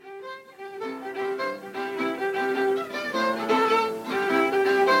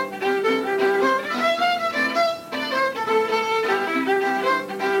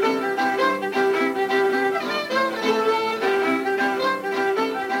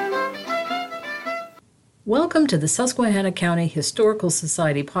Welcome to the Susquehanna County Historical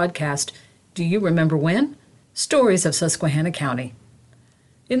Society podcast, Do You Remember When? Stories of Susquehanna County.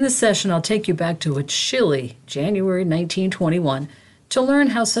 In this session, I'll take you back to a chilly January 1921 to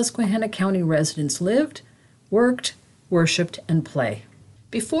learn how Susquehanna County residents lived, worked, worshiped, and play.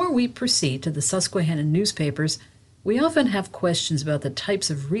 Before we proceed to the Susquehanna newspapers, we often have questions about the types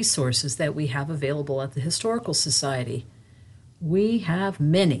of resources that we have available at the Historical Society. We have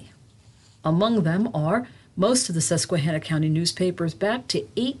many. Among them are most of the Susquehanna County newspapers back to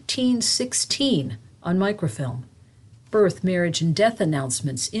 1816 on microfilm, birth, marriage, and death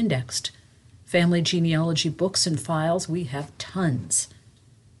announcements indexed, family genealogy books and files, we have tons,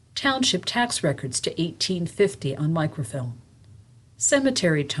 township tax records to 1850 on microfilm,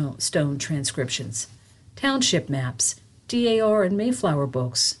 cemetery stone transcriptions, township maps, DAR and Mayflower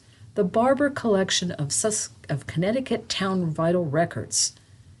books, the Barber collection of Connecticut town vital records,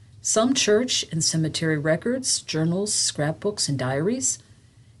 some church and cemetery records, journals, scrapbooks, and diaries,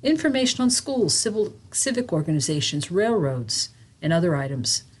 information on schools, civic organizations, railroads, and other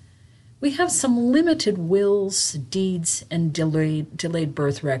items. We have some limited wills, deeds, and delayed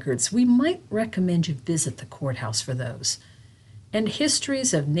birth records. We might recommend you visit the courthouse for those. And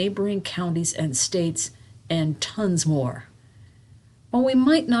histories of neighboring counties and states, and tons more. While we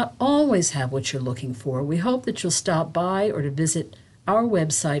might not always have what you're looking for, we hope that you'll stop by or to visit our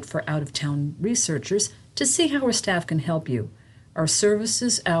website for out-of-town researchers to see how our staff can help you. Our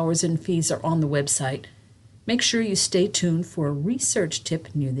services, hours, and fees are on the website. Make sure you stay tuned for a research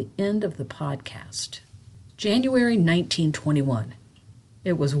tip near the end of the podcast. January 1921.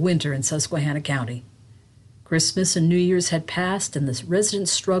 It was winter in Susquehanna County. Christmas and New Year's had passed, and the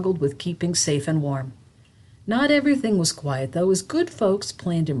residents struggled with keeping safe and warm. Not everything was quiet, though, as good folks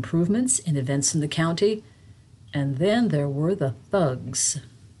planned improvements in events in the county. And then there were the thugs.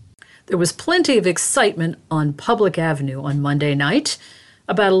 There was plenty of excitement on Public Avenue on Monday night.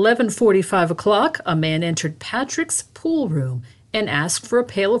 About 11:45 o'clock, a man entered Patrick's pool room and asked for a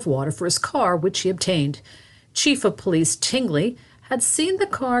pail of water for his car, which he obtained. Chief of Police Tingley had seen the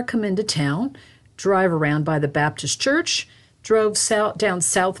car come into town, drive around by the Baptist Church, drove down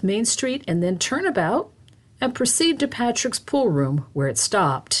South Main Street, and then turn about and proceed to Patrick's pool room, where it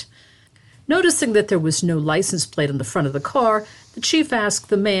stopped. Noticing that there was no license plate on the front of the car, the chief asked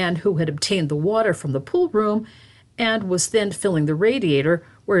the man who had obtained the water from the pool room and was then filling the radiator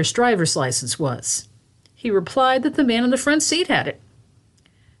where his driver's license was. He replied that the man in the front seat had it.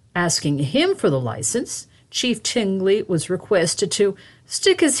 Asking him for the license, Chief Tingley was requested to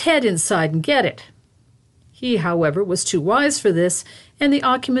stick his head inside and get it. He, however, was too wise for this, and the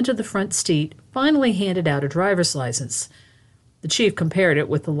occupant of the front seat finally handed out a driver's license. The chief compared it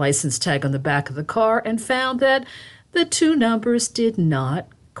with the license tag on the back of the car and found that the two numbers did not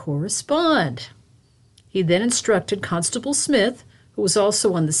correspond. He then instructed Constable Smith, who was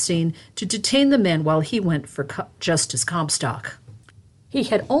also on the scene, to detain the men while he went for Justice Comstock. He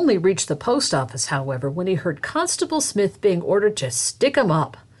had only reached the post office, however, when he heard Constable Smith being ordered to stick him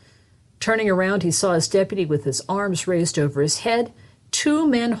up. Turning around, he saw his deputy with his arms raised over his head, two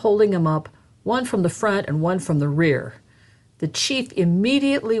men holding him up, one from the front and one from the rear. The chief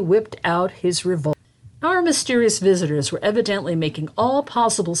immediately whipped out his revolver. Our mysterious visitors were evidently making all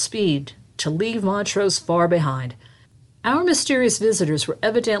possible speed to leave Montrose far behind.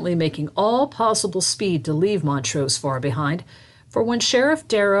 For when Sheriff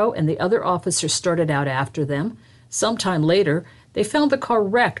Darrow and the other officers started out after them, sometime later, they found the car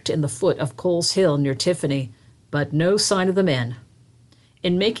wrecked in the foot of Coles Hill near Tiffany, but no sign of the men.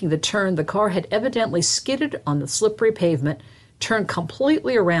 In making the turn, the car had evidently skidded on the slippery pavement, turned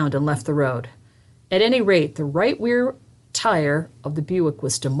completely around, and left the road. At any rate, the right rear tire of the Buick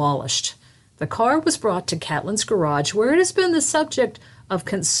was demolished. The car was brought to Catlin's garage, where it has been the subject of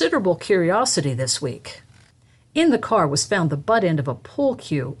considerable curiosity this week. In the car was found the butt end of a pool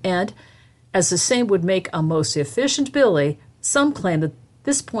cue, and, as the same would make a most efficient billy, some claim that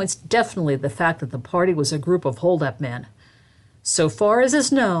this points definitely to the fact that the party was a group of hold-up men. So far as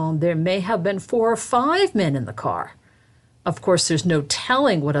is known, there may have been 4 or 5 men in the car. Of course, there's no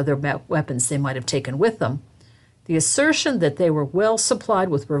telling what other weapons they might have taken with them. The assertion that they were well supplied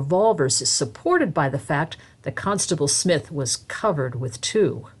with revolvers is supported by the fact that Constable Smith was covered with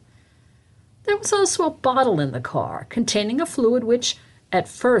 2. There was also a bottle in the car containing a fluid which at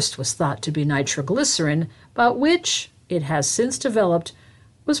first was thought to be nitroglycerin, but which, it has since developed,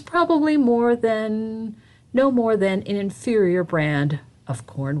 was probably no more than an inferior brand of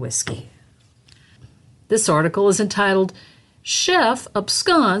corn whiskey. This article is entitled, Chef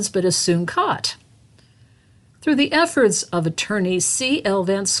Absconds but is Soon Caught. Through the efforts of attorney C. L.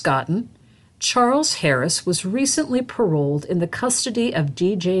 Van Scotten, Charles Harris was recently paroled in the custody of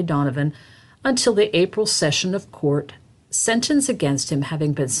D.J. Donovan until the April session of court, sentence against him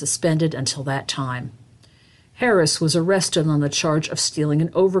having been suspended until that time. Harris was arrested on the charge of stealing an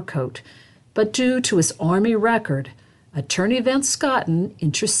overcoat, but due to his Army record, Attorney Van Scotten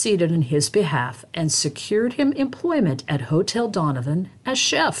interceded on his behalf and secured him employment at Hotel Donovan as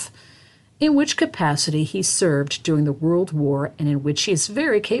chef, in which capacity he served during the World War and in which he is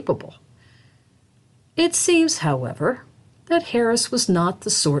very capable. It seems, however, that Harris was not the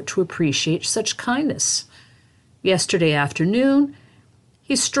sort to appreciate such kindness. Yesterday afternoon,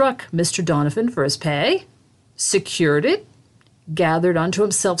 he struck Mr. Donovan for his pay, secured it, gathered unto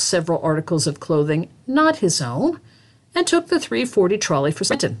himself several articles of clothing not his own, and took the 340 trolley for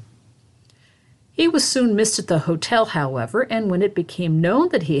Scranton. He was soon missed at the hotel, however, and when it became known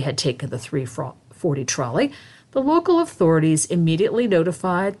that he had taken the 340 trolley, the local authorities immediately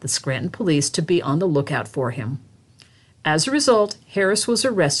notified the Scranton police to be on the lookout for him. As a result, Harris was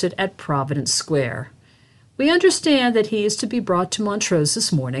arrested at Providence Square. We understand that he is to be brought to Montrose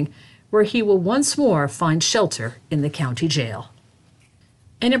this morning, where he will once more find shelter in the county jail.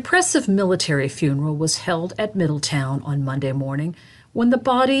 An impressive military funeral was held at Middletown on Monday morning when the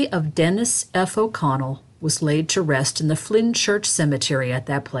body of Dennis F. O'Connell was laid to rest in the Flynn Church Cemetery at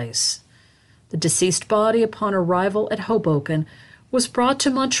that place. The deceased body, upon arrival at Hoboken, was brought to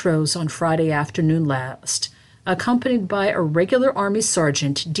Montrose on Friday afternoon last, accompanied by a regular Army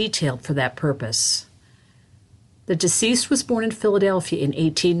sergeant detailed for that purpose. The deceased was born in Philadelphia in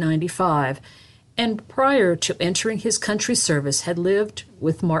 1895, and prior to entering his country service had lived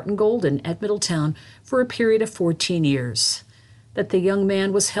with Martin Golden at Middletown for a period of 14 years. That the young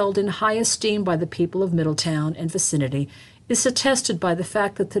man was held in high esteem by the people of Middletown and vicinity is attested by the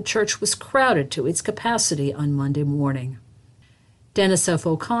fact that the church was crowded to its capacity on Monday morning. Dennis F.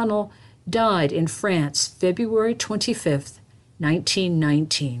 O'Connell died in France February 25,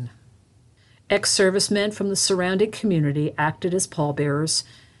 1919. Ex-servicemen from the surrounding community acted as pallbearers.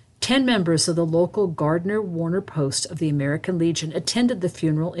 10 members of the local Gardner-Warner Post of the American Legion attended the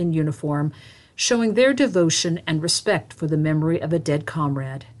funeral in uniform, showing their devotion and respect for the memory of a dead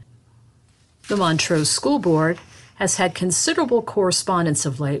comrade. The Montrose School Board has had considerable correspondence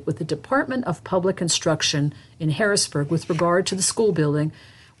of late with the Department of Public Instruction in Harrisburg with regard to the school building,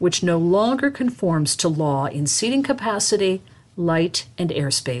 which no longer conforms to law in seating capacity, light, and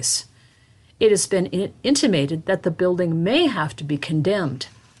airspace. It has been intimated that the building may have to be condemned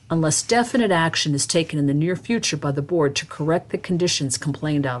unless definite action is taken in the near future by the board to correct the conditions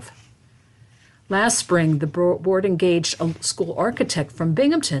complained of. Last spring, the board engaged a school architect from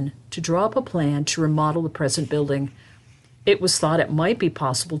Binghamton to draw up a plan to remodel the present building. It was thought it might be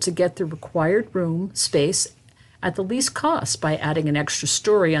possible to get the required room space at the least cost by adding an extra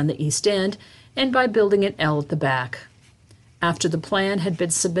story on the east end and by building an L at the back. After the plan had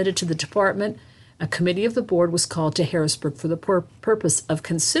been submitted to the department, a committee of the board was called to Harrisburg for the purpose of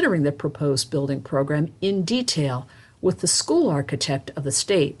considering the proposed building program in detail with the school architect of the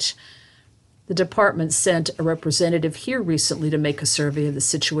state. The department sent a representative here recently to make a survey of the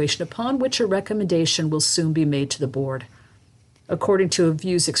situation, upon which a recommendation will soon be made to the board. According to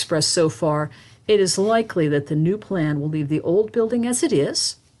views expressed so far, it is likely that the new plan will leave the old building as it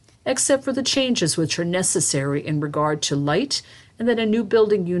is, except for the changes which are necessary in regard to light, and that a new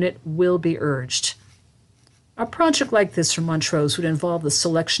building unit will be urged. A project like this for Montrose would involve the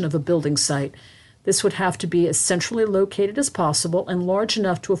selection of a building site. This would have to be as centrally located as possible and large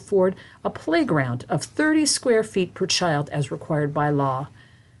enough to afford a playground of 30 square feet per child as required by law.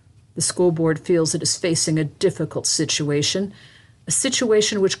 The school board feels it is facing a difficult situation, a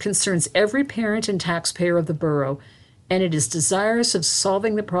situation which concerns every parent and taxpayer of the borough, and it is desirous of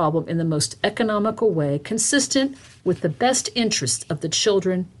solving the problem in the most economical way consistent with the best interests of the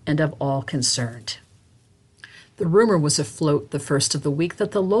children and of all concerned. The rumor was afloat the first of the week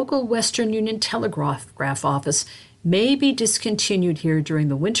that the local Western Union Telegraph office may be discontinued here during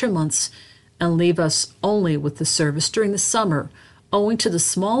the winter months and leave us only with the service during the summer, owing to the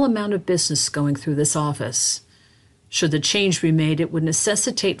small amount of business going through this office. Should the change be made, it would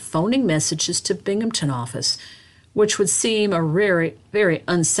necessitate phoning messages to Binghamton office, which would seem a very, very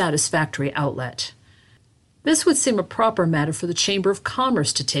unsatisfactory outlet. This would seem a proper matter for the Chamber of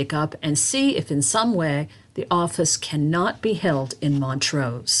Commerce to take up and see if in some way the office cannot be held in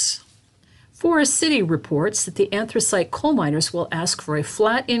Montrose. Forest City reports that the anthracite coal miners will ask for a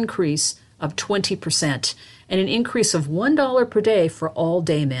flat increase of 20% and an increase of $1 per day for all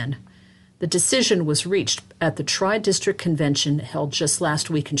daymen. The decision was reached at the Tri-District Convention held just last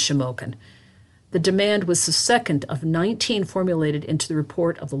week in Shamokin. The demand was the second of 19 formulated into the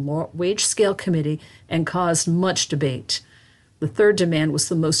report of the Wage Scale Committee and caused much debate. The third demand was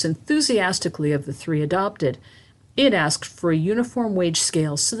the most enthusiastically of the three adopted. It asked for a uniform wage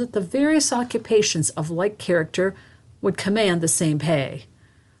scale so that the various occupations of like character would command the same pay,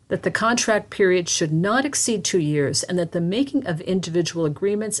 that the contract period should not exceed 2 years, and that the making of individual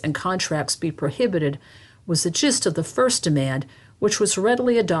agreements and contracts be prohibited was the gist of the first demand, which was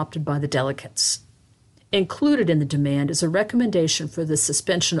readily adopted by the delegates. Included in the demand is a recommendation for the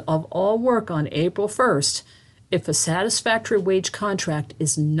suspension of all work on April 1st if a satisfactory wage contract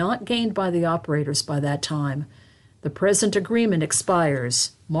is not gained by the operators by that time. The present agreement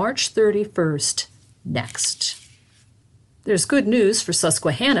expires March 31st next. There's good news for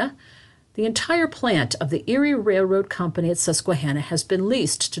Susquehanna. The entire plant of the Erie Railroad Company at Susquehanna has been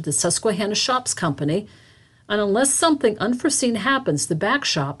leased to the Susquehanna Shops Company, and unless something unforeseen happens, the back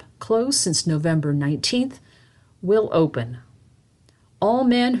shop, closed since November 19th, will open. All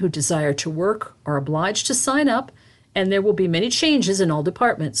men who desire to work are obliged to sign up, and there will be many changes in all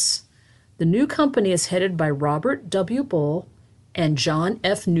departments. The new company is headed by Robert W. Bull and John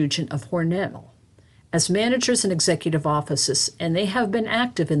F. Nugent of Hornell as managers and executive offices, and they have been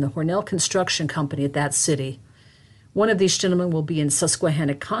active in the Hornell Construction Company at that city. One of these gentlemen will be in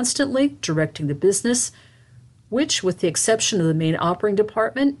Susquehanna constantly, directing the business, which, with the exception of the main operating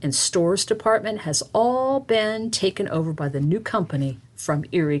department and stores department, has all been taken over by the new company from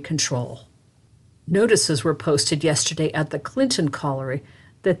Erie Control. Notices were posted yesterday at the Clinton Colliery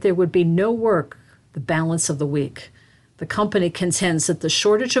that there would be no work the balance of the week. The company contends that the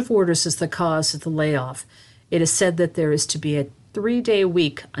shortage of orders is the cause of the layoff. It is said that there is to be a 3-day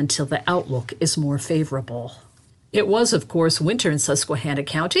week until the outlook is more favorable. It was, of course, winter in Susquehanna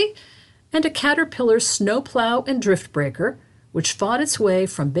County, and a Caterpillar snowplow and drift breaker, which fought its way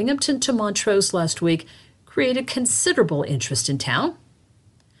from Binghamton to Montrose last week, created considerable interest in town.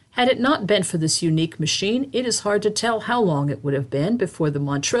 Had it not been for this unique machine, it is hard to tell how long it would have been before the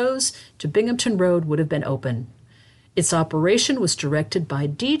Montrose to Binghamton Road would have been open. Its operation was directed by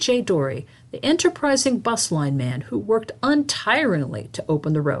D.J. Dory, the enterprising bus line man who worked untiringly to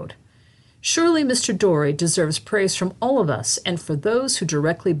open the road. Surely Mr. Dory deserves praise from all of us, and for those who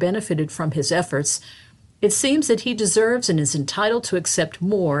directly benefited from his efforts, it seems that he deserves and is entitled to accept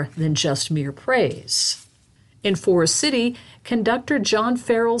more than just mere praise. In Forest City, conductor John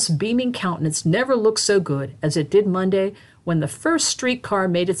Farrell's beaming countenance never looked so good as it did Monday when the first streetcar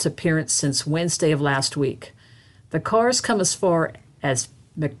made its appearance since Wednesday of last week. The cars come as far as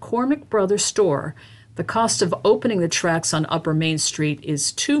McCormick Brothers store. The cost of opening the tracks on Upper Main Street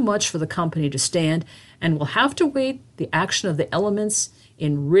is too much for the company to stand and will have to wait the action of the elements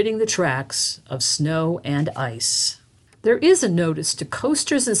in ridding the tracks of snow and ice. There is a notice to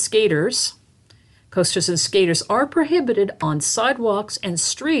coasters and skaters. Coasters and skaters are prohibited on sidewalks and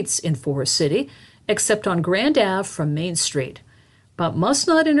streets in Forest City, except on Grand Ave from Main Street, but must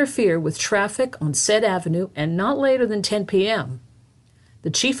not interfere with traffic on said avenue and not later than 10 p.m. The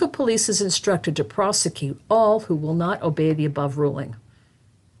chief of police is instructed to prosecute all who will not obey the above ruling.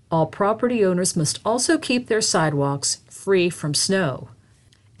 All property owners must also keep their sidewalks free from snow.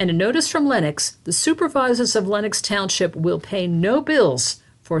 And a notice from Lenox, the supervisors of Lenox Township will pay no bills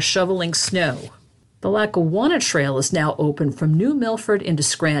for shoveling snow. The Lackawanna Trail is now open from New Milford into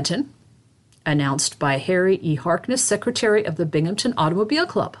Scranton, announced by Harry E. Harkness, Secretary of the Binghamton Automobile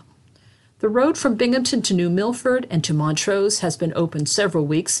Club. The road from Binghamton to New Milford and to Montrose has been open several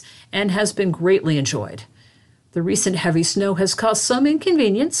weeks and has been greatly enjoyed. The recent heavy snow has caused some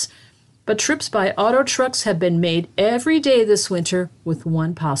inconvenience, but trips by auto trucks have been made every day this winter, with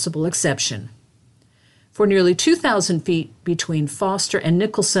one possible exception. For nearly 2,000 feet between Foster and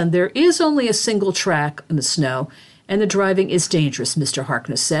Nicholson, there is only a single track in the snow, and the driving is dangerous, Mr.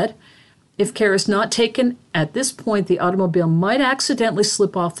 Harkness said. If care is not taken, at this point the automobile might accidentally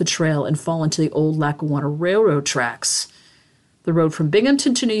slip off the trail and fall into the old Lackawanna Railroad tracks. The road from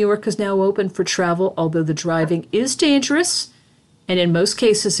Binghamton to New York is now open for travel, although the driving is dangerous, and in most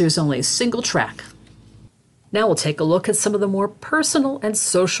cases there's only a single track. Now we'll take a look at some of the more personal and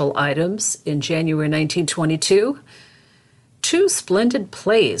social items. In January 1922, 2 splendid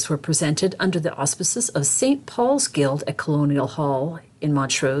plays were presented under the auspices of St. Paul's Guild at Colonial Hall in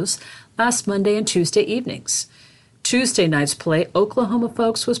Montrose last Monday and Tuesday evenings. Tuesday night's play, Oklahoma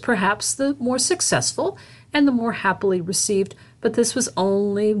Folks, was perhaps the more successful and the more happily received, but this was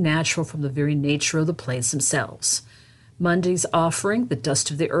only natural from the very nature of the plays themselves. Monday's offering, The Dust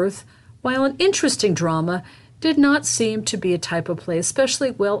of the Earth, while an interesting drama, did not seem to be a type of play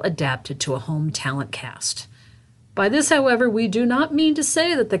especially well adapted to a home talent cast. By this, however, we do not mean to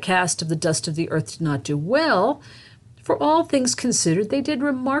say that the cast of The Dust of the Earth did not do well. For all things considered, they did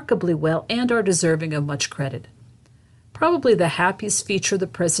remarkably well and are deserving of much credit. Probably the happiest feature of the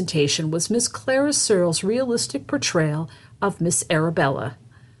presentation was Miss Clara Searle's realistic portrayal of Miss Arabella.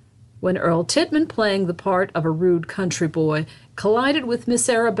 When Earl Tittman, playing the part of a rude country boy, collided with Miss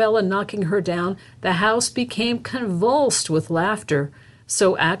Arabella, knocking her down, the house became convulsed with laughter.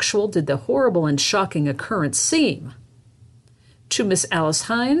 So actual did the horrible and shocking occurrence seem. To Miss Alice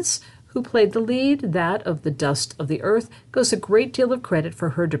Hines, who played the lead, that of The Dust of the Earth, goes a great deal of credit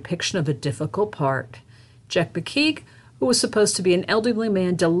for her depiction of a difficult part. Jack McKeague, who was supposed to be an elderly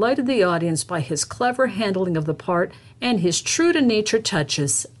man, delighted the audience by his clever handling of the part and his true-to-nature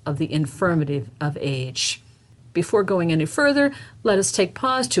touches of the infirmity of age. Before going any further, let us take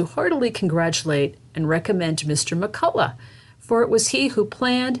pause to heartily congratulate and recommend Mr. McCullough, for it was he who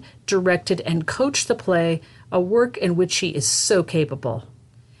planned, directed, and coached the play, a work in which he is so capable.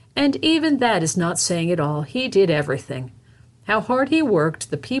 And even that is not saying it all. He did everything. How hard he worked,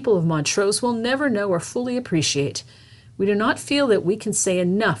 the people of Montrose will never know or fully appreciate. We do not feel that we can say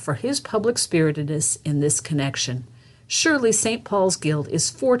enough for his public spiritedness in this connection. Surely St. Paul's Guild is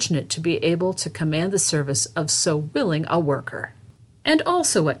fortunate to be able to command the service of so willing a worker. And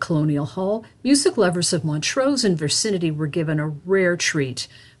also at Colonial Hall, music lovers of Montrose and vicinity were given a rare treat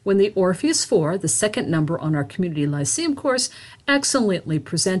when the Orpheus Four, the second number on our Community Lyceum course, excellently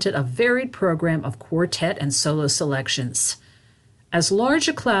presented a varied program of quartet and solo selections. As large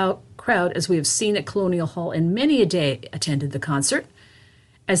a crowd as we have seen at Colonial Hall in many a day attended the concert.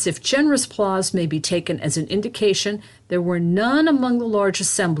 As if generous applause may be taken as an indication, there were none among the large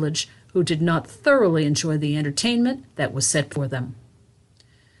assemblage who did not thoroughly enjoy the entertainment that was set for them.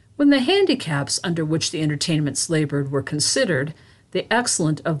 When the handicaps under which the entertainments labored were considered, the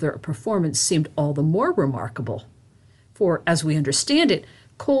excellence of their performance seemed all the more remarkable. For, as we understand it,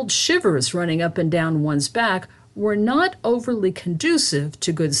 cold shivers running up and down one's back were not overly conducive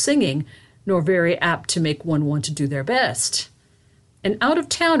to good singing, nor very apt to make one want to do their best. An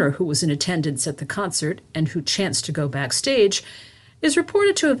out-of-towner who was in attendance at the concert and who chanced to go backstage is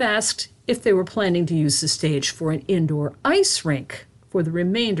reported to have asked if they were planning to use the stage for an indoor ice rink for the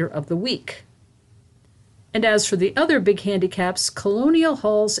remainder of the week. And as for the other big handicaps, Colonial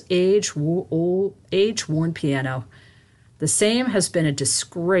Hall's age-worn piano. The same has been a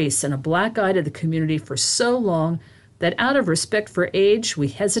disgrace and a black eye to the community for so long that out of respect for age, we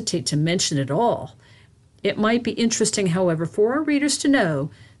hesitate to mention it all. It might be interesting, however, for our readers to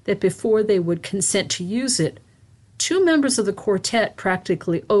know that before they would consent to use it, 2 members of the quartet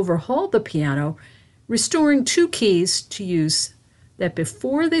practically overhauled the piano, restoring 2 keys to use that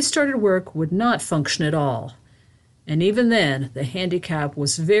before they started work would not function at all. And even then, the handicap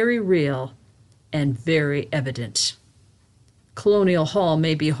was very real and very evident. Colonial Hall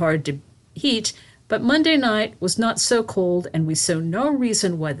may be hard to heat, but Monday night was not so cold, and we saw no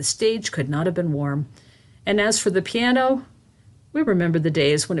reason why the stage could not have been warm. And as for the piano, we remember the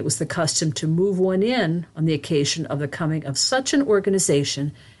days when it was the custom to move one in on the occasion of the coming of such an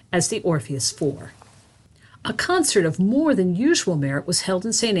organization as the Orpheus Four. A concert of more than usual merit was held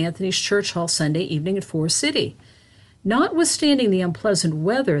in St. Anthony's Church Hall Sunday evening at Forest City. Notwithstanding the unpleasant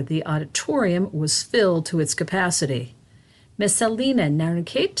weather, the auditorium was filled to its capacity. Messalina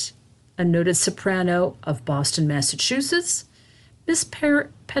Narnicate, a noted soprano of Boston, Massachusetts, Miss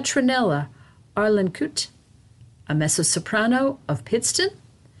Petronella Arlencourt, a mezzo-soprano of Pittston,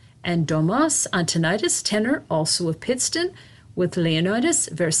 and Domas Antonitis, tenor, also of Pittston, with Leonidas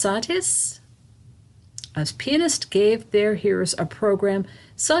Versatis as pianist, gave their hearers a program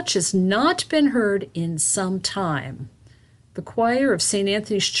such as not been heard in some time. The choir of St.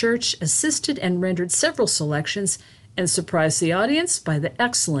 Anthony's Church assisted and rendered several selections and surprised the audience by the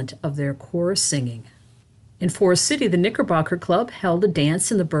excellence of their chorus singing. In Forest City, the Knickerbocker Club held a dance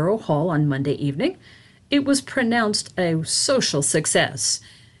in the Borough Hall on Monday evening. It was pronounced a social success.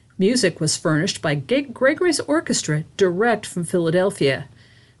 Music was furnished by Gregory's Orchestra, direct from Philadelphia.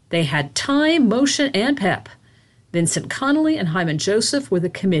 They had time, motion, and pep. Vincent Connolly and Hyman Joseph were the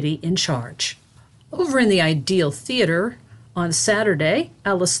committee in charge. Over in the Ideal Theater on Saturday,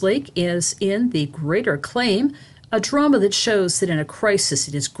 Alice Lake is in The Greater Claim, a drama that shows that in a crisis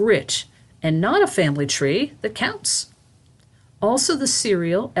it is grit, and not a family tree, that counts. Also the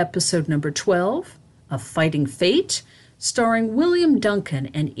serial, episode number 12, of Fighting Fate, starring William Duncan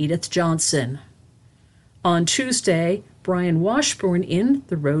and Edith Johnson. On Tuesday, Brian Washburn in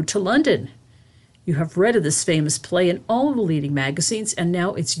The Road to London. You have read of this famous play in all of the leading magazines, and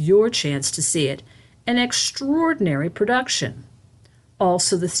now it's your chance to see it. An extraordinary production.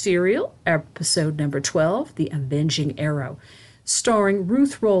 Also the serial, episode number 12, The Avenging Arrow, starring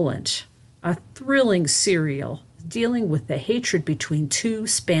Ruth Roland, a thrilling serial dealing with the hatred between two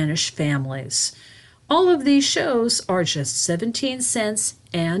Spanish families. All of these shows are just 17 cents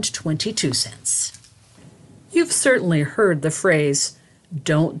and 22 cents. You've certainly heard the phrase,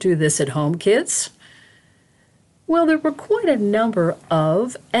 "Don't do this at home, kids." Well, there were quite a number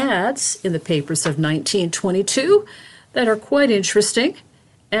of ads in the papers of 1922 that are quite interesting,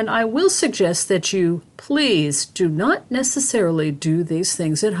 and I will suggest that you please do not necessarily do these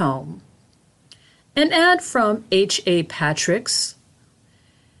things at home. An ad from H.A. Patrick's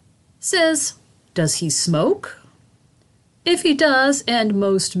says, "Does he smoke? If he does, and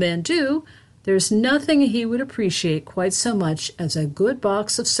most men do, there's nothing he would appreciate quite so much as a good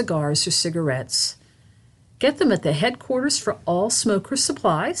box of cigars or cigarettes. Get them at the headquarters for all smoker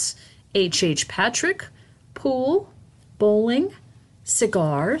supplies, H.H. Patrick, pool, bowling,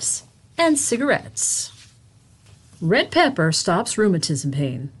 cigars, and cigarettes." Red pepper stops rheumatism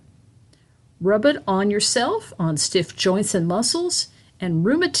pain. Rub it on yourself on stiff joints and muscles, and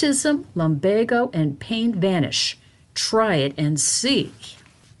rheumatism, lumbago, and pain vanish. Try it and see.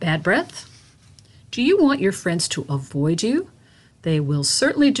 Bad breath? Do you want your friends to avoid you? They will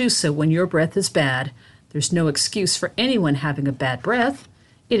certainly do so when your breath is bad. There's no excuse for anyone having a bad breath.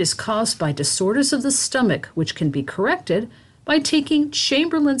 It is caused by disorders of the stomach, which can be corrected by taking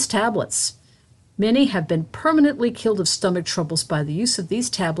Chamberlain's tablets. Many have been permanently killed of stomach troubles by the use of these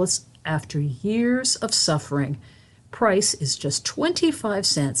tablets after years of suffering. Price is just 25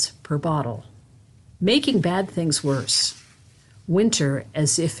 cents per bottle. Making bad things worse. Winter,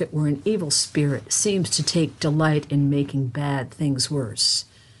 as if it were an evil spirit, seems to take delight in making bad things worse.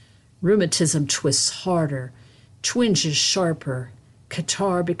 Rheumatism twists harder, twinges sharper,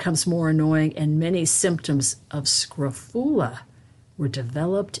 catarrh becomes more annoying, and many symptoms of scrofula were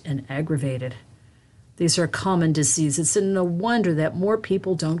developed and aggravated. These are common diseases, and no wonder that more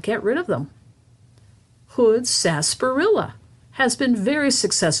people don't get rid of them. Hood's sarsaparilla has been very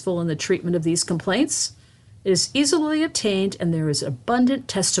successful in the treatment of these complaints. It is easily obtained, and there is abundant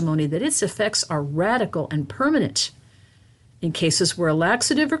testimony that its effects are radical and permanent. In cases where a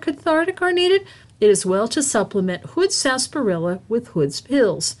laxative or cathartic are needed, it is well to supplement Hood's sarsaparilla with Hood's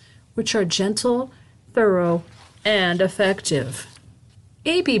pills, which are gentle, thorough, and effective.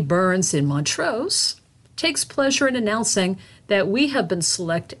 A.B. Burns in Montrose takes pleasure in announcing that we have been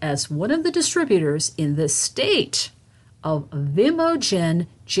selected as one of the distributors in the state of Vimogen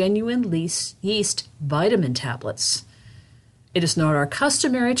genuine yeast vitamin tablets. It is not our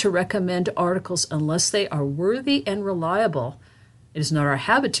customary to recommend articles unless they are worthy and reliable. It is not our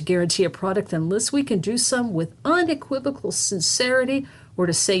habit to guarantee a product unless we can do so with unequivocal sincerity, or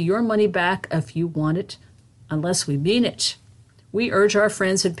to say your money back if you want it, unless we mean it. We urge our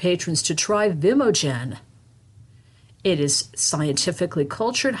friends and patrons to try Vimogen. It is scientifically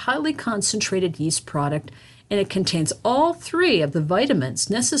cultured, highly concentrated yeast product, and it contains all three of the vitamins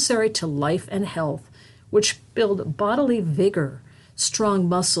necessary to life and health, which build bodily vigor, strong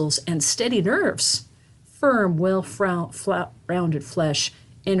muscles, and steady nerves, firm, well-rounded flesh,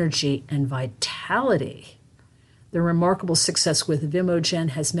 energy, and vitality. The remarkable success with Vimogen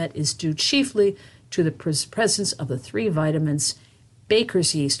has met is due chiefly to the presence of the three vitamins.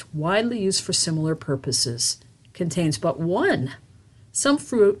 Baker's yeast, widely used for similar purposes, contains but one. Some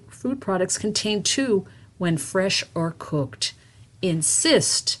food products contain two when fresh or cooked.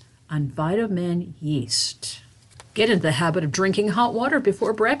 Insist on vitamin yeast. Get into the habit of drinking hot water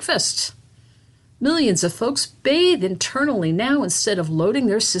before breakfast. Millions of folks bathe internally now instead of loading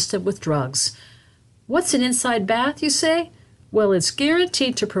their system with drugs. What's an inside bath, you say? Well, it's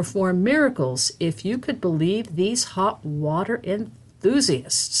guaranteed to perform miracles if you could believe these hot water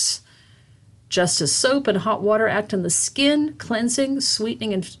enthusiasts. Just as soap and hot water act on the skin, cleansing,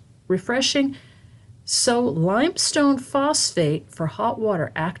 sweetening, and refreshing, so limestone phosphate for hot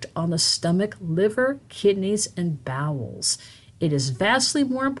water act on the stomach, liver, kidneys, and bowels. It is vastly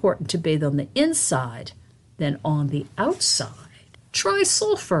more important to bathe on the inside than on the outside. Try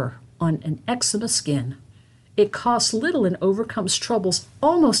sulfur on an eczema skin. It costs little and overcomes troubles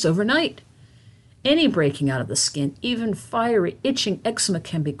almost overnight. Any breaking out of the skin, even fiery, itching eczema,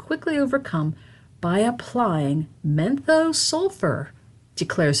 can be quickly overcome by applying menthol sulfur,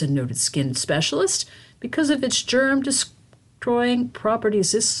 declares a noted skin specialist. Because of its germ-destroying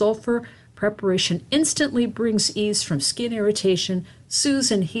properties, this sulfur preparation instantly brings ease from skin irritation,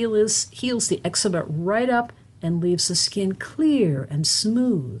 soothes and heals the eczema right up, and leaves the skin clear and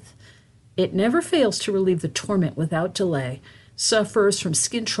smooth. It never fails to relieve the torment without delay. Sufferers from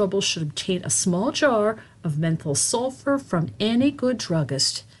skin trouble should obtain a small jar of menthol sulfur from any good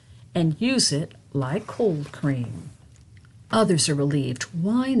druggist and use it like cold cream. Others are relieved.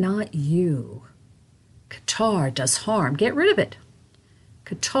 Why not you? Catarrh does harm. Get rid of it.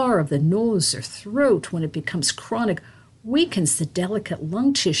 Catarrh of the nose or throat, when it becomes chronic, weakens the delicate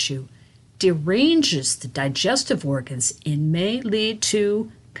lung tissue, deranges the digestive organs, and may lead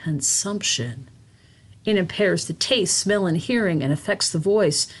to consumption. It impairs the taste, smell, and hearing and affects the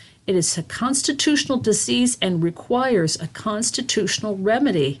voice. It is a constitutional disease and requires a constitutional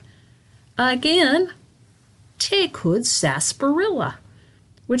remedy. Again, take Hood's sarsaparilla,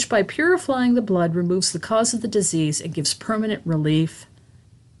 which by purifying the blood removes the cause of the disease and gives permanent relief.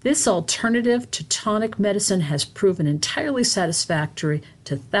 This alternative to tonic medicine has proven entirely satisfactory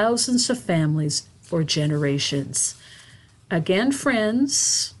to thousands of families for generations. Again,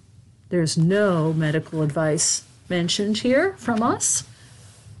 friends, there's no medical advice mentioned here from us.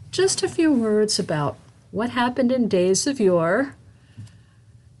 Just a few words about what happened in days of yore.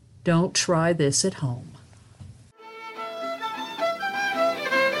 Don't try this at home.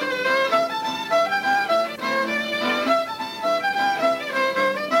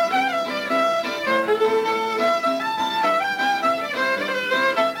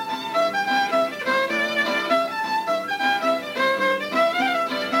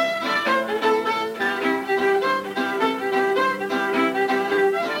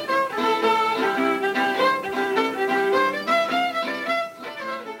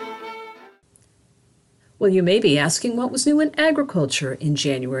 Well, you may be asking what was new in agriculture in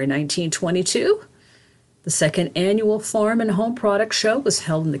January 1922. The second annual Farm and Home Product Show was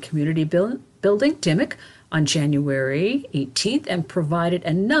held in the community building, Dimock, on January 18th and provided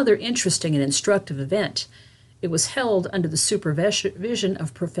another interesting and instructive event. It was held under the supervision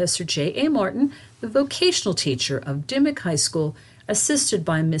of Professor J.A. Martin, the vocational teacher of Dimock High School, assisted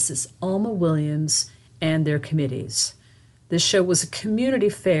by Mrs. Alma Williams and their committees. This show was a community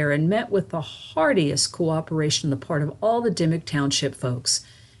fair and met with the heartiest cooperation on the part of all the Dimock Township folks.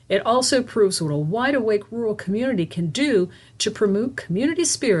 It also proves what a wide-awake rural community can do to promote community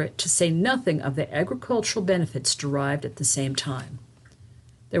spirit, to say nothing of the agricultural benefits derived at the same time.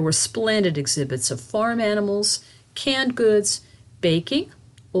 There were splendid exhibits of farm animals, canned goods, baking,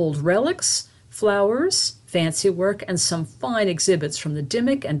 old relics, flowers, fancy work, and some fine exhibits from the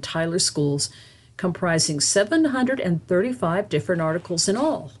Dimock and Tyler schools, comprising 735 different articles in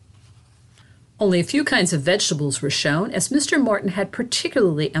all. Only a few kinds of vegetables were shown, as Mr. Martin had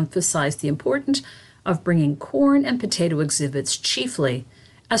particularly emphasized the importance of bringing corn and potato exhibits chiefly,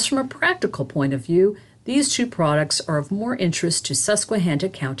 as from a practical point of view, these two products are of more interest to Susquehanna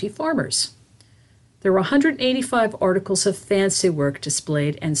County farmers. There were 185 articles of fancy work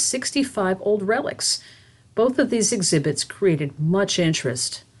displayed and 65 old relics. Both of these exhibits created much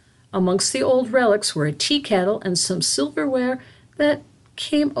interest. Amongst the old relics were a tea kettle and some silverware that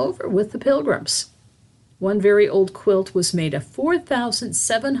came over with the Pilgrims. One very old quilt was made of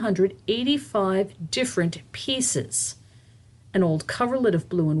 4,785 different pieces. An old coverlet of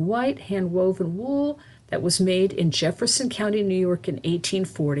blue and white hand-woven wool that was made in Jefferson County, New York in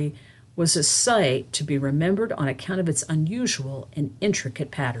 1840 was a sight to be remembered on account of its unusual and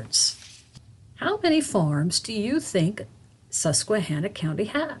intricate patterns. How many farms do you think Susquehanna County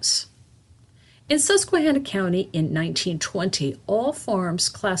has? In Susquehanna County in 1920, all farms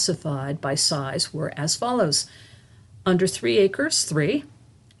classified by size were as follows: under 3 acres, 3,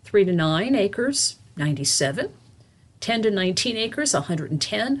 3 to 9 acres, 97, 10 to 19 acres,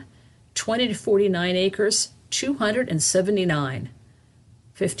 110, 20 to 49 acres, 279,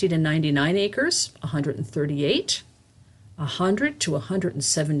 50 to 99 acres, 138, 100 to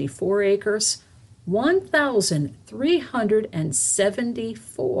 174 acres,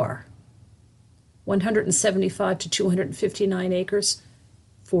 1,374, 175 to 259 acres,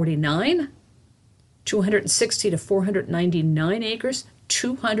 49, 260 to 499 acres,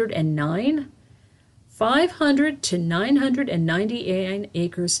 209, 500 to 999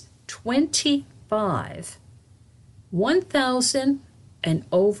 acres, 25, 1,000 and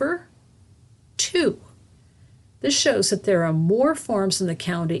over, 2. This shows that there are more farms in the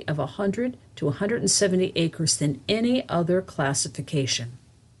county of 100 to 170 acres than any other classification.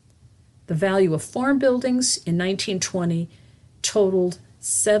 The value of farm buildings in 1920 totaled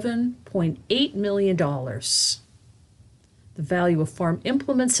 $7.8 million. The value of farm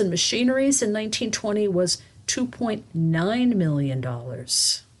implements and machineries in 1920 was $2.9 million.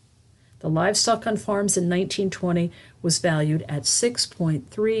 The livestock on farms in 1920 was valued at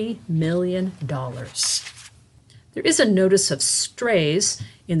 $6.3 million. There is a notice of strays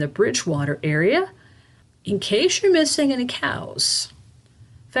in the Bridgewater area. In case you're missing any cows,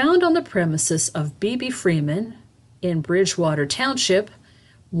 Found on the premises of B.B. Freeman in Bridgewater Township,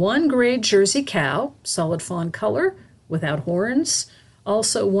 one grade Jersey cow, solid fawn color, without horns.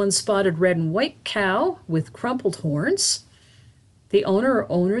 Also one spotted red and white cow with crumpled horns. The owner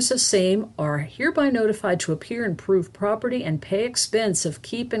or owners of same are hereby notified to appear and prove property and pay expense of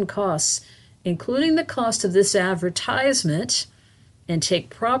keep and costs, including the cost of this advertisement, and take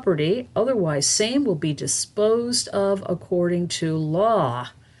property, otherwise same will be disposed of according to law.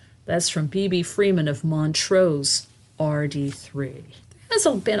 That's from B.B. Freeman of Montrose, RD3. There's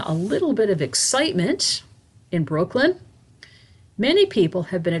been a little bit of excitement in Brooklyn. Many people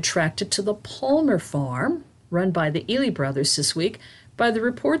have been attracted to the Palmer Farm, run by the Ely brothers this week, by the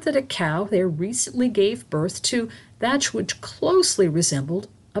report that a cow there recently gave birth to that which closely resembled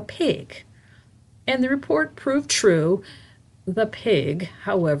a pig. And the report proved true. The pig,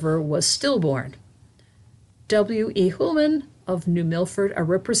 however, was stillborn. W. E. Hullman of New Milford, a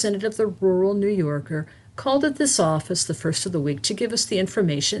representative of the rural New Yorker, called at this office the first of the week to give us the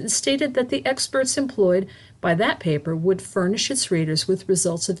information and stated that the experts employed by that paper would furnish its readers with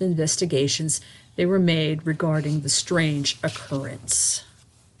results of investigations they were made regarding the strange occurrence.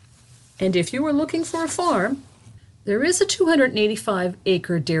 And if you were looking for a farm, there is a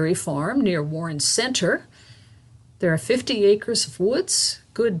 285-acre dairy farm near Warren Center. There are 50 acres of woods,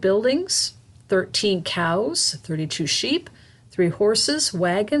 good buildings, 13 cows, 32 sheep, 3 horses,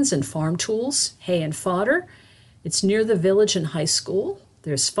 wagons, and farm tools, hay and fodder. It's near the village and high school.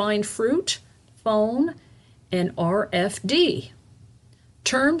 There's fine fruit, phone, and RFD.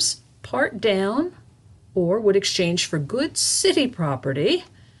 Terms part down or would exchange for good city property.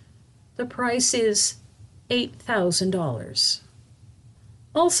 The price is $8,000.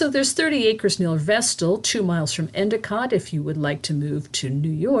 Also, there's 30 acres near Vestal, 2 miles from Endicott, if you would like to move to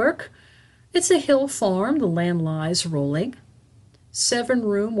New York. It's a hill farm. The land lies rolling.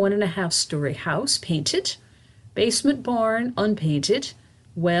 7-room, 1.5-story house, painted. Basement barn, unpainted.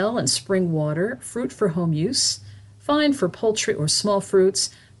 Well and spring water, fruit for home use. Fine for poultry or small fruits.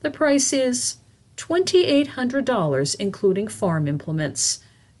 The price is $2,800, including farm implements.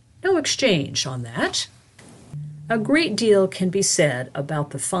 No exchange on that. A great deal can be said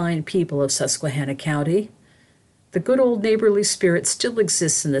about the fine people of Susquehanna County. The good old neighborly spirit still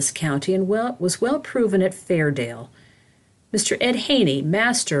exists in this county and was well proven at Fairdale. Mr. Ed Haney,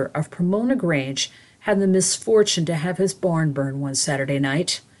 master of Pomona Grange, had the misfortune to have his barn burned one Saturday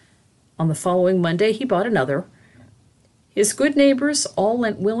night. On the following Monday, he bought another. His good neighbors all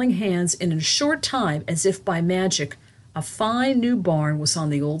lent willing hands, and in a short time, as if by magic, a fine new barn was on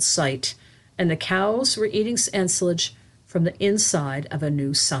the old site, and the cows were eating ensilage from the inside of a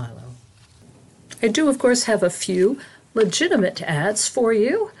new silo. I do, of course, have a few legitimate ads for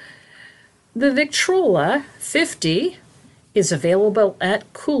you. The Victrola 50 is available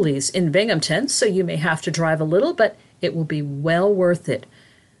at Cooley's in Binghamton, so you may have to drive a little, but it will be well worth it.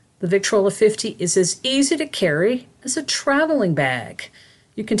 The Victrola 50 is as easy to carry as a traveling bag.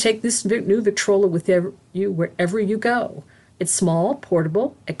 You can take this new Victrola with you wherever you go. It's small,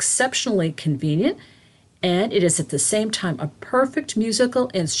 portable, exceptionally convenient, and it is at the same time a perfect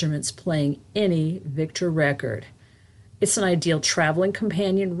musical instrument playing any Victor record. It's an ideal traveling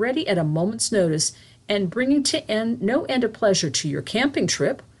companion ready at a moment's notice and bringing no end of pleasure to your camping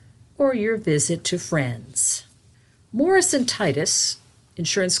trip or your visit to friends. Morris & Titus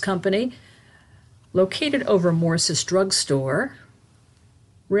Insurance Company, located over Morris's drugstore,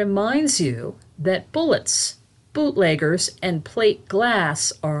 reminds you that bullets, bootleggers, and plate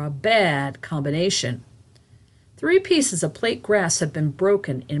glass are a bad combination. 3 pieces of plate glass have been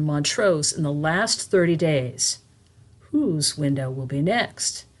broken in Montrose in the last 30 days. Whose window will be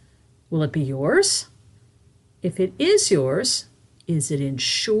next? Will it be yours? If it is yours, is it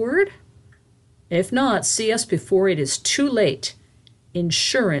insured? If not, see us before it is too late.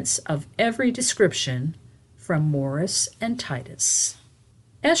 Insurance of every description from Morris & Titus.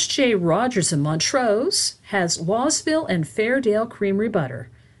 S.J. Rogers in Montrose has Wazville and Fairdale Creamery Butter,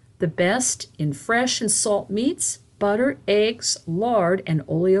 the best in fresh and salt meats, butter, eggs, lard, and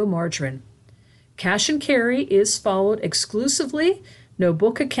oleomargarine. Cash and carry is followed exclusively. No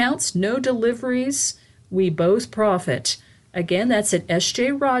book accounts, no deliveries. We both profit. Again, that's at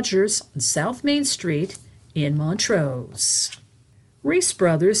S.J. Rogers on South Main Street in Montrose. Reese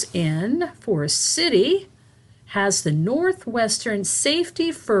Brothers in Forest City has the Northwestern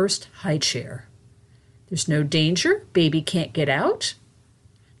Safety First High Chair. There's no danger. Baby can't get out.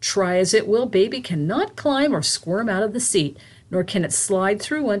 Try as it will, baby cannot climb or squirm out of the seat, nor can it slide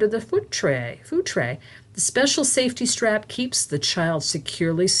through under the food tray. The special safety strap keeps the child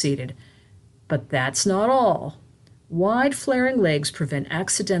securely seated. But that's not all. Wide flaring legs prevent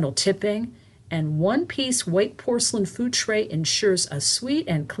accidental tipping, and one-piece white porcelain food tray ensures a sweet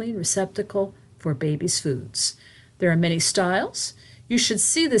and clean receptacle for baby's foods. There are many styles. You should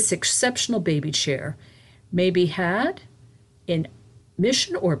see this exceptional baby chair. May be had in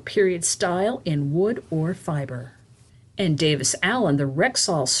mission or period style in wood or fiber. And Davis Allen, the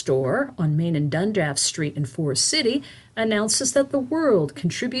Rexall store on Main and Dundas Street in Forest City, announces that the world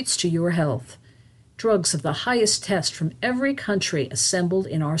contributes to your health. Drugs of the highest test from every country assembled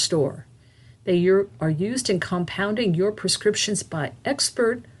in our store. They are used in compounding your prescriptions by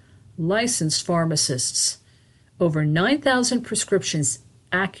expert, licensed pharmacists. Over 9,000 prescriptions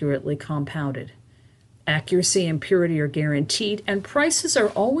accurately compounded. Accuracy and purity are guaranteed, and prices are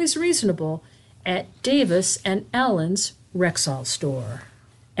always reasonable at Davis and Allen's Rexall store.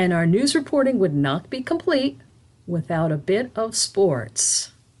 And our news reporting would not be complete without a bit of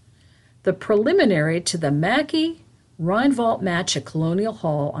sports. The preliminary to the Mackey Rheinvault match at Colonial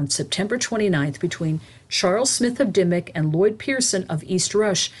Hall on September 29th between Charles Smith of Dimmock and Lloyd Pearson of East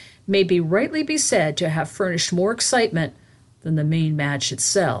Rush may be rightly be said to have furnished more excitement than the main match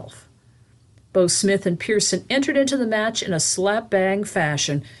itself. Both Smith and Pearson entered into the match in a slap-bang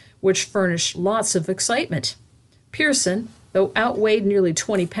fashion, which furnished lots of excitement. Pearson, though outweighed nearly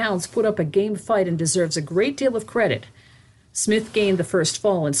 20 pounds, put up a game fight and deserves a great deal of credit. Smith gained the first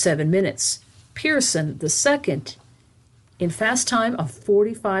fall in 7 minutes. Pearson, the second, in fast time of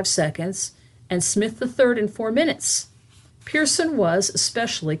 45 seconds, and Smith the third in 4 minutes. Pearson was,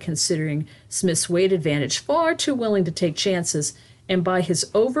 especially considering Smith's weight advantage, far too willing to take chances, and by his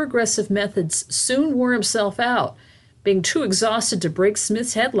over-aggressive methods soon wore himself out, being too exhausted to break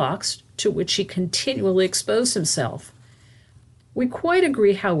Smith's headlocks, to which he continually exposed himself. We quite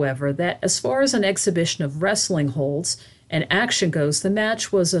agree, however, that as far as an exhibition of wrestling holds and action goes, the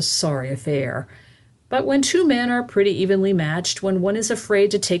match was a sorry affair. But when two men are pretty evenly matched, when one is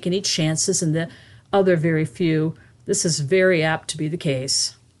afraid to take any chances and the other very few, this is very apt to be the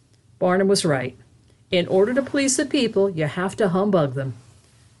case. Barnum was right. In order to please the people, you have to humbug them.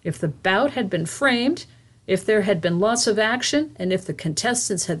 If the bout had been framed, if there had been lots of action, and if the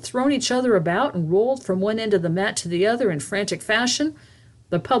contestants had thrown each other about and rolled from one end of the mat to the other in frantic fashion,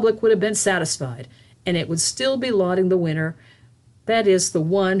 the public would have been satisfied, and it would still be lauding the winner, that is, the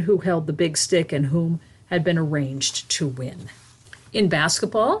one who held the big stick and whom had been arranged to win. In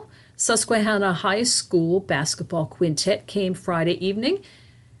basketball, Susquehanna High School basketball quintet came Friday evening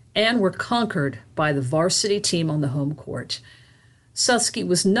and were conquered by the varsity team on the home court. Susky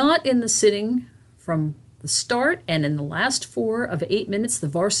was not in the sitting from the start, and in the last 4 of 8 minutes, the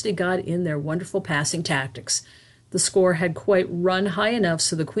varsity got in their wonderful passing tactics. The score had quite run high enough,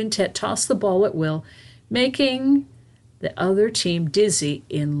 so the quintet tossed the ball at will, making the other team dizzy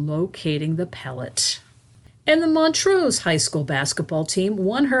in locating the pellet. And the Montrose High School basketball team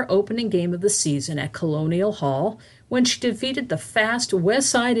won her opening game of the season at Colonial Hall when she defeated the fast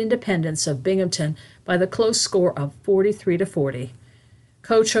West Side Independents of Binghamton by the close score of 43-40.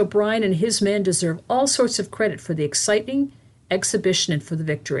 Coach O'Brien and his men deserve all sorts of credit for the exciting exhibition and for the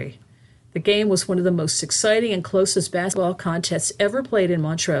victory. The game was one of the most exciting and closest basketball contests ever played in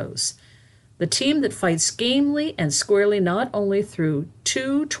Montrose. The team that fights gamely and squarely not only through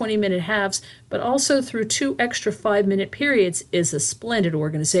 2 20-minute halves, but also through 2 extra 5-minute periods is a splendid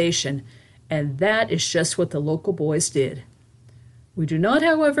organization, and that is just what the local boys did. We do not,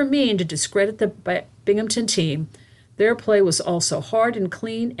 however, mean to discredit the Binghamton team. Their play was also hard and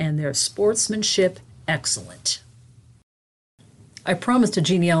clean, and their sportsmanship excellent. I promised a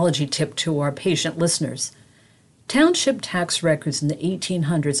genealogy tip to our patient listeners. Township tax records in the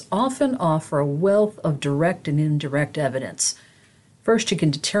 1800s often offer a wealth of direct and indirect evidence. First, you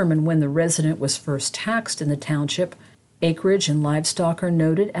can determine when the resident was first taxed in the township. Acreage and livestock are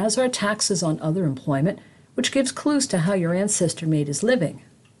noted, as are taxes on other employment, which gives clues to how your ancestor made his living.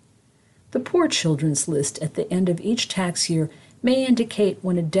 The poor children's list at the end of each tax year may indicate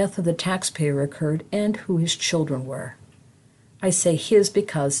when a death of the taxpayer occurred and who his children were. I say his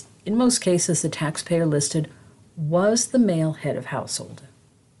because, in most cases, the taxpayer listed was the male head of household.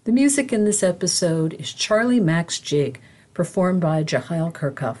 The music in this episode is Charlie Mack's Jig, performed by Jehiel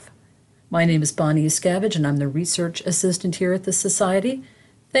Kirchhoff. My name is Bonnie Escavage, and I'm the research assistant here at the Society.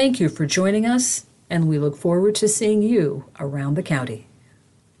 Thank you for joining us, and we look forward to seeing you around the county.